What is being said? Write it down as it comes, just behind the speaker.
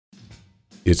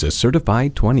It's a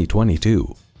certified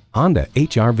 2022 Honda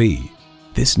HR-V.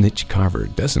 This niche carver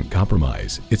doesn't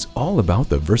compromise. It's all about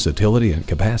the versatility and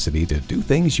capacity to do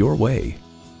things your way.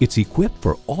 It's equipped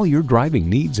for all your driving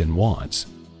needs and wants.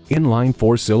 Inline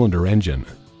 4-cylinder engine,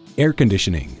 air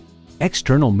conditioning,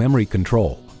 external memory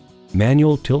control,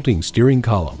 manual tilting steering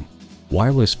column,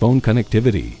 wireless phone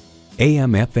connectivity,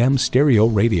 AM/FM stereo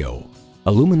radio,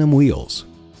 aluminum wheels,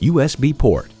 USB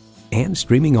port, and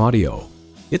streaming audio.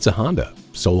 It's a Honda,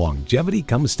 so longevity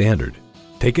comes standard.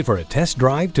 Take it for a test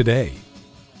drive today.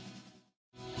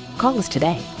 Call us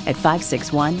today at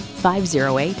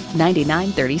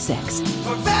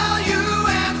 561-508-9936.